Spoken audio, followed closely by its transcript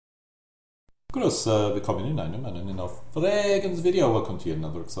Grüß willkommen in einem auf Fregens video. Welcome to yet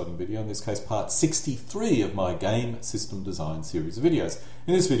another exciting video, in this case part 63 of my game system design series of videos.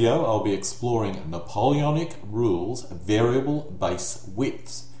 In this video I'll be exploring Napoleonic rules, variable base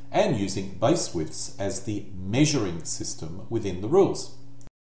widths, and using base widths as the measuring system within the rules.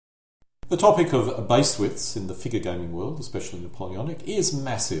 The topic of base widths in the figure gaming world, especially Napoleonic, is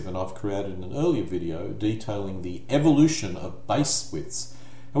massive, and I've created an earlier video detailing the evolution of base widths.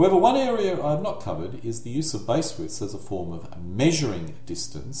 However, one area I have not covered is the use of base widths as a form of measuring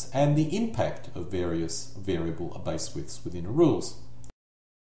distance and the impact of various variable base widths within rules.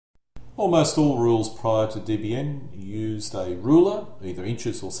 Almost all rules prior to DBN used a ruler, either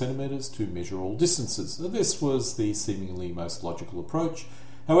inches or centimetres, to measure all distances. This was the seemingly most logical approach.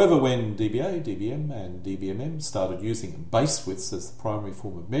 However, when DBA, DBM and DBMM started using base widths as the primary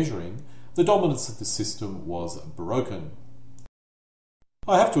form of measuring, the dominance of the system was broken.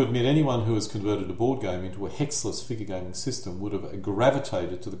 I have to admit, anyone who has converted a board game into a hexless figure gaming system would have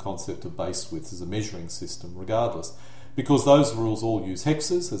gravitated to the concept of base width as a measuring system regardless, because those rules all use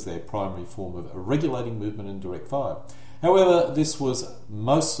hexes as their primary form of regulating movement and direct fire. However, this was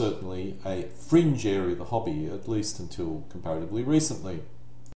most certainly a fringe area of the hobby, at least until comparatively recently.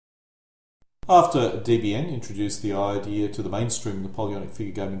 After DBN introduced the idea to the mainstream Napoleonic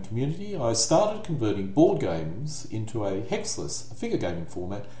figure gaming community, I started converting board games into a hexless figure gaming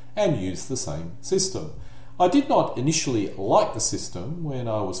format and used the same system. I did not initially like the system when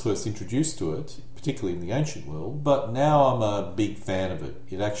I was first introduced to it, particularly in the ancient world, but now I'm a big fan of it.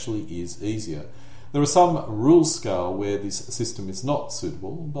 It actually is easier. There are some rule scale where this system is not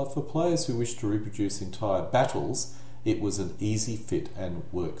suitable, but for players who wish to reproduce entire battles, it was an easy fit and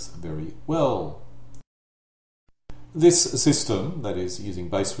works very well. This system, that is, using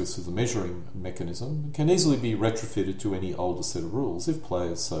base widths as a measuring mechanism, can easily be retrofitted to any older set of rules if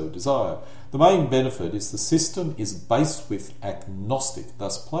players so desire. The main benefit is the system is base width agnostic,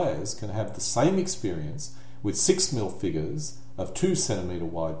 thus players can have the same experience with 6mm figures of 2cm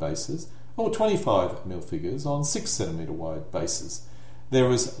wide bases or 25mm figures on 6cm wide bases.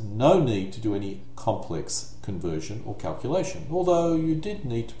 There is no need to do any complex conversion or calculation, although you did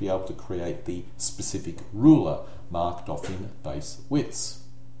need to be able to create the specific ruler marked off in base widths.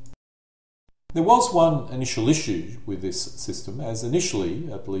 There was one initial issue with this system, as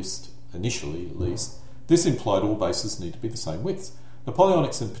initially, at least, this implied all bases need to be the same width.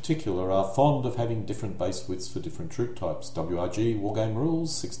 Napoleonics in particular are fond of having different base widths for different troop types. WRG Wargame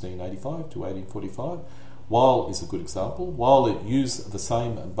Rules 1685 to 1845 is a good example. While it used the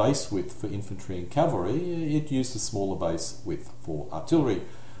same base width for infantry and cavalry, it used a smaller base width for artillery.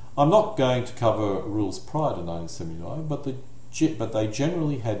 I'm not going to cover rules prior to 1979, but they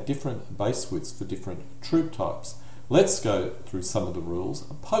generally had different base widths for different troop types. Let's go through some of the rules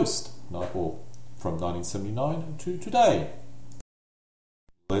post or from 1979 to today.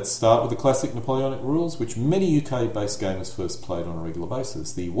 Let's start with the classic Napoleonic rules, which many UK-based gamers first played on a regular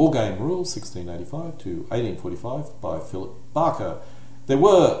basis. The Wargame Rules 1685 to 1845 by Philip Barker. There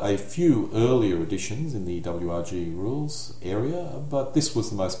were a few earlier editions in the WRG rules area, but this was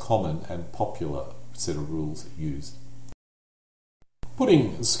the most common and popular set of rules used.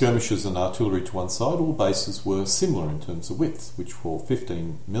 Putting skirmishers and artillery to one side, all bases were similar in terms of width, which for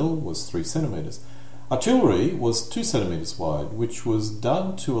 15mm was 3cm. Artillery was 2cm wide, which was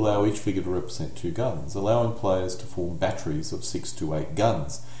done to allow each figure to represent 2 guns, allowing players to form batteries of 6 to 8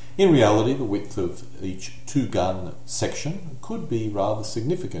 guns. In reality, the width of each 2-gun section could be rather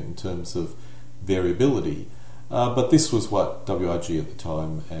significant in terms of variability, but this was what WRG at the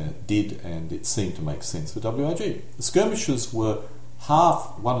time did, and it seemed to make sense for WRG. The skirmishers were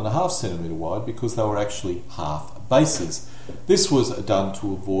 1.5cm wide because they were actually half bases. This was done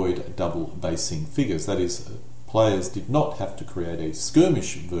to avoid double basing figures, that is, players did not have to create a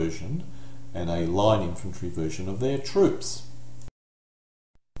skirmish version and a line infantry version of their troops.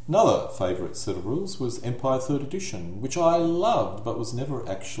 Another favourite set of rules was Empire 3rd Edition, which I loved but was never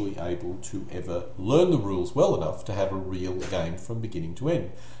actually able to ever learn the rules well enough to have a real game from beginning to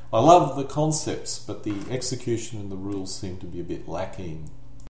end. I loved the concepts, but the execution and the rules seemed to be a bit lacking.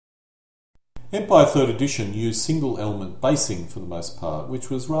 Empire 3rd Edition used single element basing for the most part, which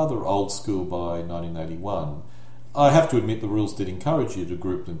was rather old school by 1981. I have to admit the rules did encourage you to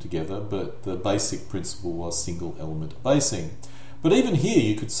group them together, but the basic principle was single element basing. But even here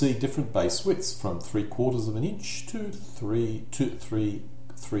you could see different base widths from 3/4 of an inch to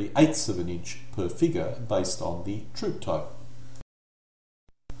 3/8 of an inch per figure based on the troop type.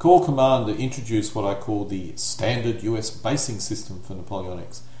 Corps Commander introduced what I call the standard US basing system for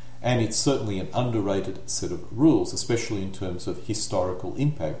Napoleonics, and it's certainly an underrated set of rules, especially in terms of historical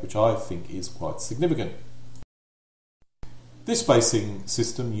impact, which I think is quite significant. This basing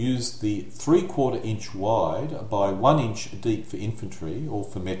system used the 3/4 inch wide by 1 inch deep for infantry, or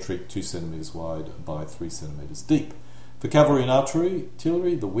for metric 2 centimetres wide by 3 centimetres deep. For cavalry and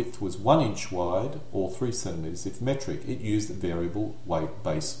artillery, the width was 1 inch wide or 3 centimetres if metric. It used variable weight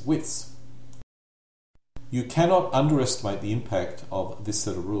base widths. You cannot underestimate the impact of this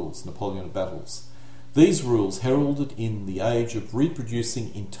set of rules, Napoleonic battles. These rules heralded in the age of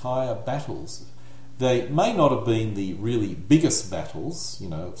reproducing entire battles. They may not have been the really biggest battles,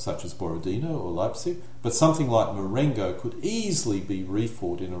 such as Borodino or Leipzig, but something like Marengo could easily be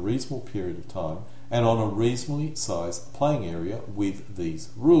refought in a reasonable period of time and on a reasonably sized playing area with these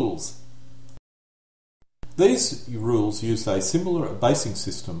rules. These rules used a similar basing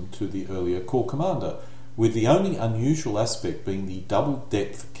system to the earlier Corps Commander, with the only unusual aspect being the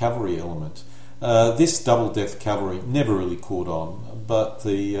double-depth cavalry element. This double-depth cavalry never really caught on, but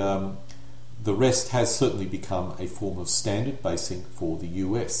the rest has certainly become a form of standard basing for the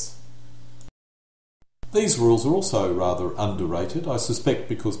US. These rules are also rather underrated, I suspect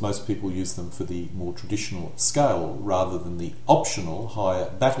because most people use them for the more traditional scale rather than the optional higher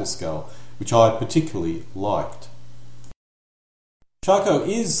battle scale, which I particularly liked. Charco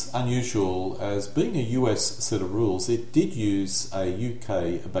is unusual as being a US set of rules. It did use a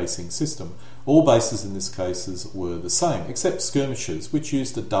UK basing system. All bases in this case were the same, except skirmishers, which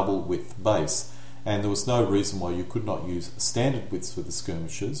used a double width base. And there was no reason why you could not use standard widths for the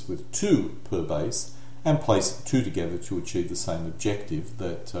skirmishers with 2 per base and place 2 together to achieve the same objective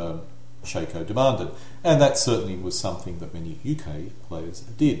that Charco demanded. And that certainly was something that many UK players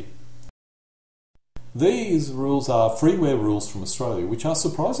did. These rules are freeware rules from Australia, which are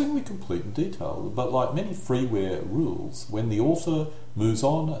surprisingly complete and detailed, but like many freeware rules, when the author moves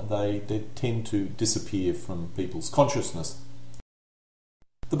on, they tend to disappear from people's consciousness.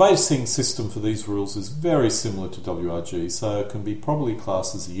 The basing system for these rules is very similar to WRG, so it can be probably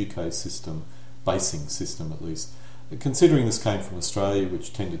classed as a UK system, basing system at least. Considering this came from Australia,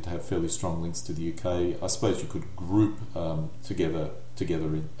 which tended to have fairly strong links to the UK, I suppose you could group together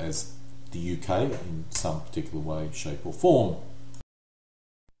as the UK in some particular way, shape or form.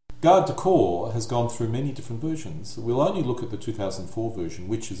 Garde du Corps has gone through many different versions. We'll only look at the 2004 version,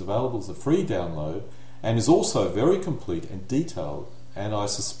 which is available as a free download and is also very complete and detailed, and I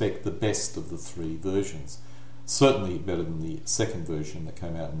suspect the best of the 3 versions. Certainly better than the second version that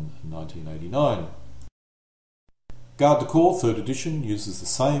came out in 1989. Garde du Corps 3rd edition uses the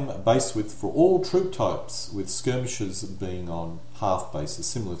same base width for all troop types, with skirmishers being on half bases,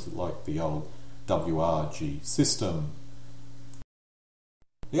 similar to like the old WRG system.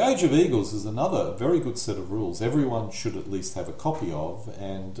 The Age of Eagles is another very good set of rules everyone should at least have a copy of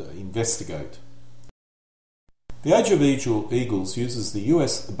and investigate. The Age of Eagles uses the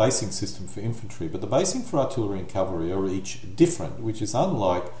US basing system for infantry, but the basing for artillery and cavalry are each different, which is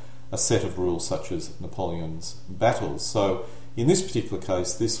unlike a set of rules such as Napoleon's battles. So in this particular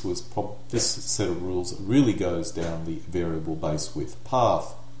case, this set of rules really goes down the variable base width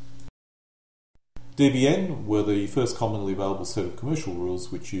path. DBN were the first commonly available set of commercial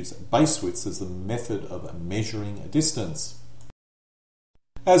rules which use base widths as the method of measuring a distance.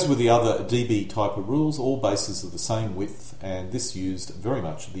 As with the other DB type of rules, all bases are the same width, and this used very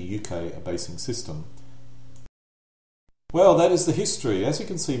much the UK basing system. Well, that is the history. As you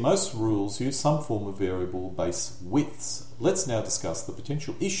can see, most rules use some form of variable base widths. Let's now discuss the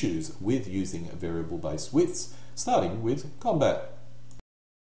potential issues with using variable base widths, starting with combat.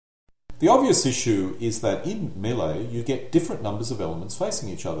 The obvious issue is that in melee, you get different numbers of elements facing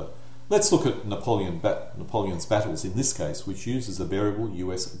each other. Let's look at Napoleon's battles in this case, which uses a variable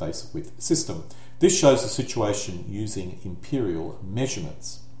US base width system. This shows the situation using imperial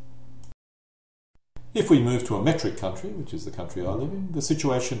measurements. If we move to a metric country, which is the country I live in, the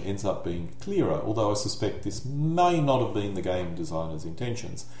situation ends up being clearer, although I suspect this may not have been the game designer's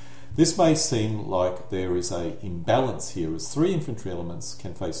intentions. This may seem like there is an imbalance here, as 3 infantry elements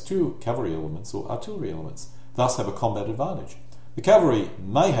can face 2 cavalry elements or artillery elements, thus have a combat advantage. The cavalry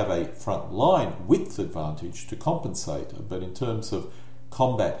may have a front line width advantage to compensate, but in terms of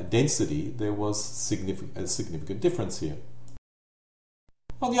combat density, there was a significant difference here.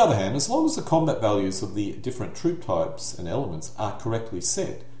 On the other hand, as long as the combat values of the different troop types and elements are correctly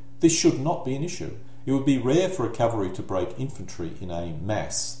set, this should not be an issue. It would be rare for a cavalry to break infantry in a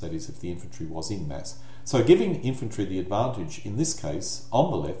mass, that is, if the infantry was in mass. So giving infantry the advantage in this case on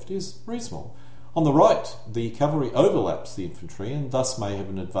the left is reasonable. On the right, the cavalry overlaps the infantry and thus may have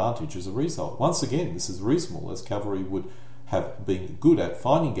an advantage as a result. Once again, this is reasonable, as cavalry would have been good at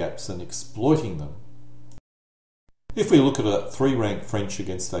finding gaps and exploiting them. If we look at a 3-rank French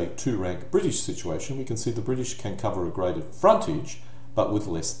against a 2-rank British situation, we can see the British can cover a greater frontage, but with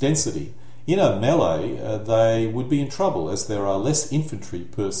less density. In a melee, they would be in trouble as there are less infantry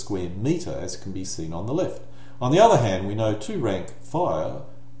per square metre, as can be seen on the left. On the other hand, we know 2-rank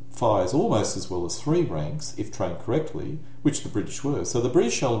fires almost as well as 3 ranks, if trained correctly, which the British were. So the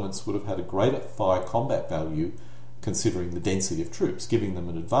British elements would have had a greater fire combat value considering the density of troops, giving them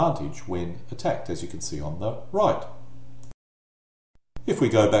an advantage when attacked, as you can see on the right. If we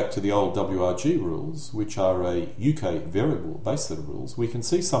go back to the old WRG rules, which are a UK variable-based set of rules, we can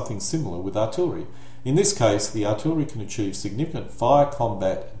see something similar with artillery. In this case, the artillery can achieve significant fire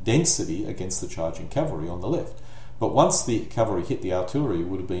combat density against the charging cavalry on the left. But once the cavalry hit the artillery, it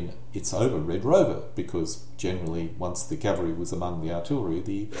would have been it's over Red Rover, because generally once the cavalry was among the artillery,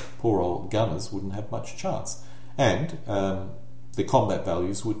 the poor old gunners wouldn't have much chance. And the combat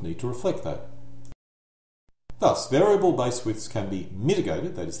values would need to reflect that. Thus, variable base widths can be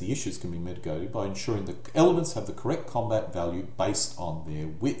mitigated, that is, the issues can be mitigated by ensuring the elements have the correct combat value based on their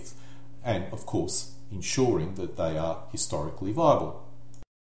width, and of course ensuring that they are historically viable.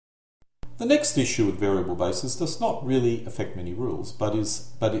 The next issue with variable bases does not really affect many rules, but it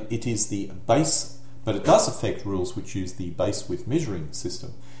does affect rules which use the base width measuring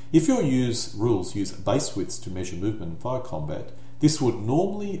system. If your rules use base widths to measure movement in fire combat, this would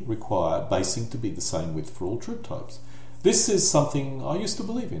normally require basing to be the same width for all troop types. This is something I used to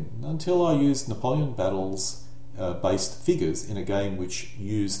believe in until I used Napoleon battles based figures in a game which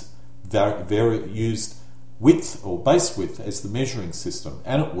used width or base width as the measuring system,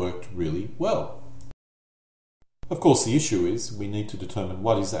 and it worked really well. Of course, the issue is we need to determine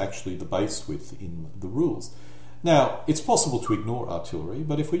what is actually the base width in the rules. Now, it's possible to ignore artillery,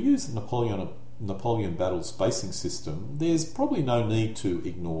 but if we use the Napoleon battles basing system, there's probably no need to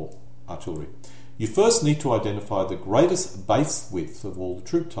ignore artillery. You first need to identify the greatest base width of all the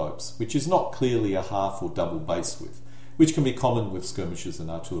troop types, which is not clearly a half or double base width, which can be common with skirmishers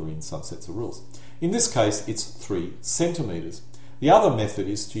and artillery in some sets of rules. In this case, it's 3 centimetres. The other method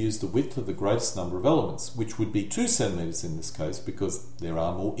is to use the width of the greatest number of elements, which would be 2 centimetres in this case because there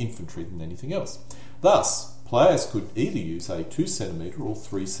are more infantry than anything else. Thus, players could either use a 2 centimetre or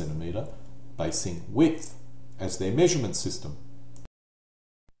 3 centimetre basing width as their measurement system.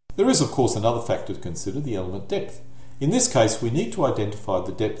 There is, of course, another factor to consider, the element depth. In this case, we need to identify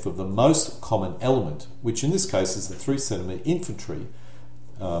the depth of the most common element, which in this case is the 3 centimetre infantry,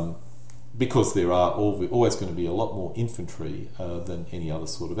 because there are always going to be a lot more infantry than any other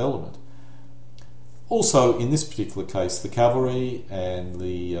sort of element. Also, in this particular case, the cavalry and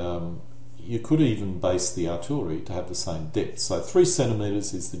you could even base the artillery to have the same depth. So 3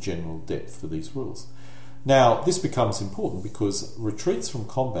 centimetres is the general depth for these rules. Now, this becomes important because retreats from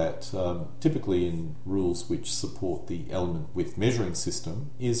combat, typically in rules which support the element width measuring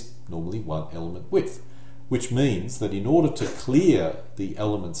system, is normally 1 element width, which means that in order to clear the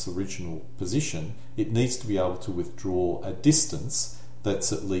element's original position, it needs to be able to withdraw a distance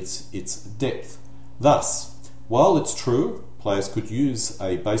that's at least its depth. Thus, while it's true, players could use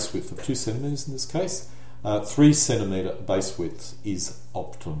a base width of 2 centimetres in this case, 3 centimetre base width is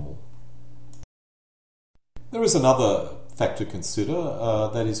optimal. There is another factor to consider,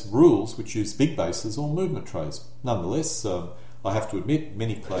 that is rules which use big bases or movement trays. Nonetheless, I have to admit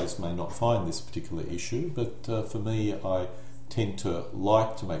many players may not find this particular issue, but for me I tend to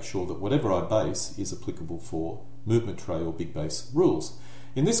like to make sure that whatever I base is applicable for movement tray or big base rules.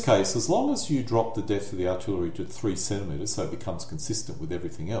 In this case, as long as you drop the depth of the artillery to 3 centimetres so it becomes consistent with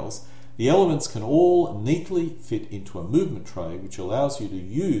everything else, the elements can all neatly fit into a movement tray, which allows you to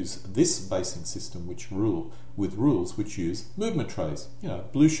use this basing system with rules which use movement trays.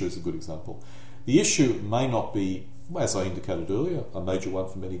 Blue shoe is a good example. The issue may not be, as I indicated earlier, a major one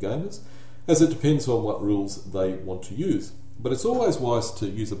for many gamers, as it depends on what rules they want to use. But it's always wise to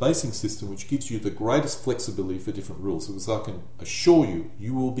use a basing system which gives you the greatest flexibility for different rules, because I can assure you,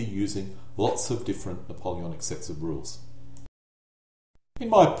 you will be using lots of different Napoleonic sets of rules. In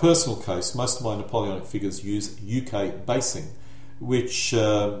my personal case, most of my Napoleonic figures use UK basing, which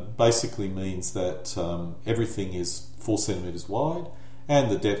basically means that everything is 4 centimetres wide,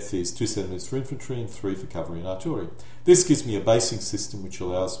 and the depth is 2 centimetres for infantry and 3 for cavalry and artillery. This gives me a basing system which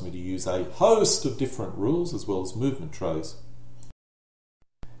allows me to use a host of different rules as well as movement trays.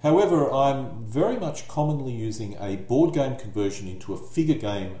 However, I'm very much commonly using a board game conversion into a figure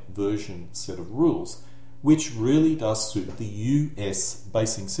game version set of rules, which really does suit the US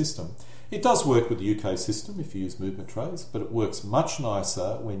basing system. It does work with the UK system if you use movement trays, but it works much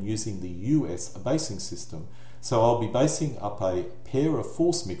nicer when using the US basing system, So I'll be basing up a pair of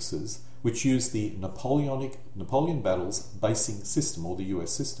force mixers which use the Napoleon Battles basing system, or the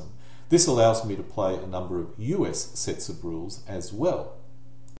US system. This allows me to play a number of US sets of rules as well.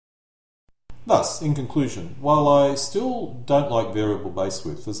 Thus, in conclusion, while I still don't like variable base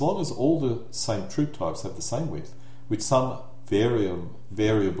width, as long as all the same troop types have the same width, with some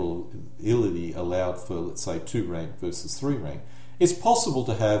variability allowed for, let's say, 2 rank versus 3 rank, it's possible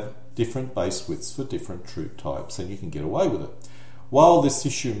to have different base widths for different troop types, and you can get away with it. While this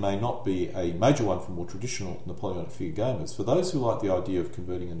issue may not be a major one for more traditional Napoleonic figure gamers, for those who like the idea of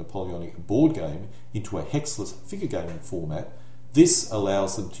converting a Napoleonic board game into a hexless figure gaming format, this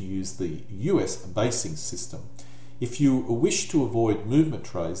allows them to use the US basing system. If you wish to avoid movement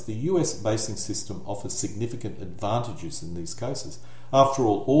trays, the US basing system offers significant advantages in these cases. After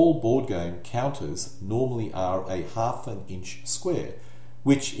all board game counters normally are a 1/2 inch square,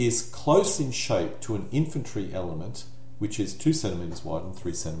 which is close in shape to an infantry element, which is 2 centimeters wide and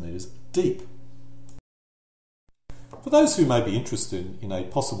 3 centimeters deep. For those who may be interested in a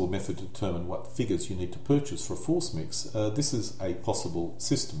possible method to determine what figures you need to purchase for a force mix, this is a possible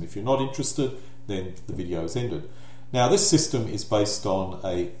system. If you're not interested, then the video is ended. Now, this system is based on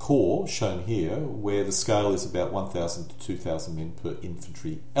a corps, shown here, where the scale is about 1,000 to 2,000 men per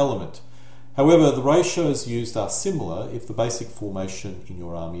infantry element. However, the ratios used are similar if the basic formation in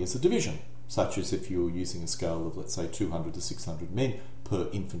your army is a division, such as if you were using a scale of, let's say, 200 to 600 men per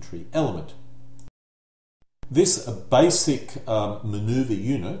infantry element. This basic maneuver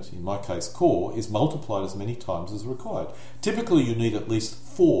unit, in my case corps, is multiplied as many times as required. Typically you need at least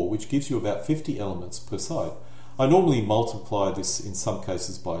 4, which gives you about 50 elements per side. I normally multiply this in some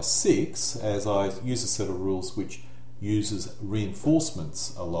cases by 6, as I use a set of rules which uses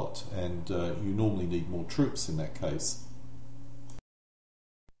reinforcements a lot, and you normally need more troops in that case.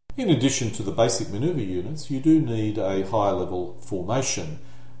 In addition to the basic maneuver units, you do need a higher level formation,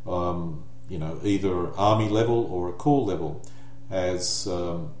 either army level or a corps level, as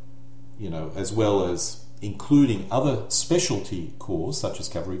well as including other specialty corps such as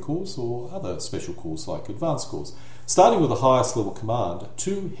cavalry corps or other special corps like advanced corps. Starting with the highest level command,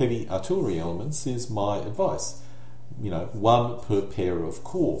 2 heavy artillery elements is my advice. 1 per pair of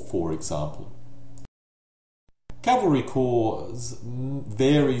corps, for example. Cavalry corps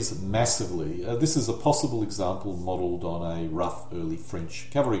varies massively. This is a possible example modelled on a rough early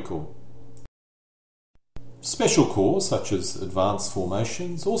French cavalry corps. Special corps, such as advanced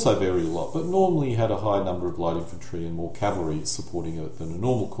formations, also vary a lot, but normally had a high number of light infantry and more cavalry supporting it than a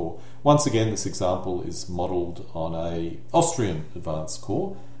normal corps. Once again, this example is modelled on an Austrian advanced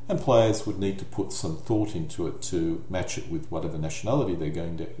corps, and players would need to put some thought into it to match it with whatever nationality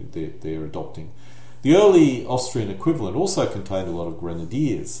they're adopting. The early Austrian equivalent also contained a lot of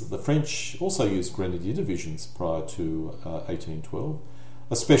grenadiers. The French also used grenadier divisions prior to 1812.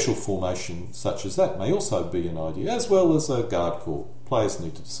 A special formation such as that may also be an idea, as well as a guard corps. Players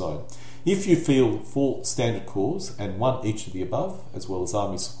need to decide. If you field 4 standard corps and 1 each of the above, as well as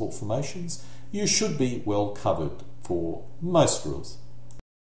army support formations, you should be well covered for most rules.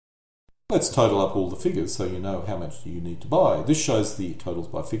 Let's total up all the figures so you know how much you need to buy. This shows the totals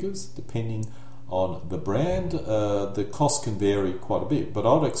by figures. Depending on the brand, the cost can vary quite a bit, but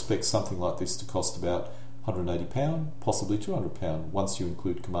I'd expect something like this to cost about £180, possibly £200 once you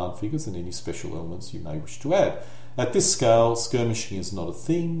include command figures and any special elements you may wish to add. At this scale, skirmishing is not a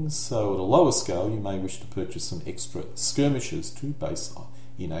thing, so at a lower scale you may wish to purchase some extra skirmishers to base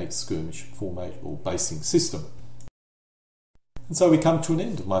in a skirmish format or basing system. And so we come to an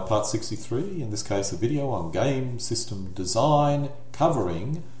end of my part 63, in this case a video on game system design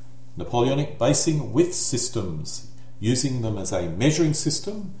covering Napoleonic basing width systems, using them as a measuring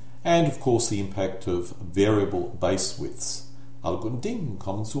system, and of course the impact of variable base widths. Alle guten Dinge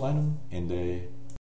kommen zu einem Ende.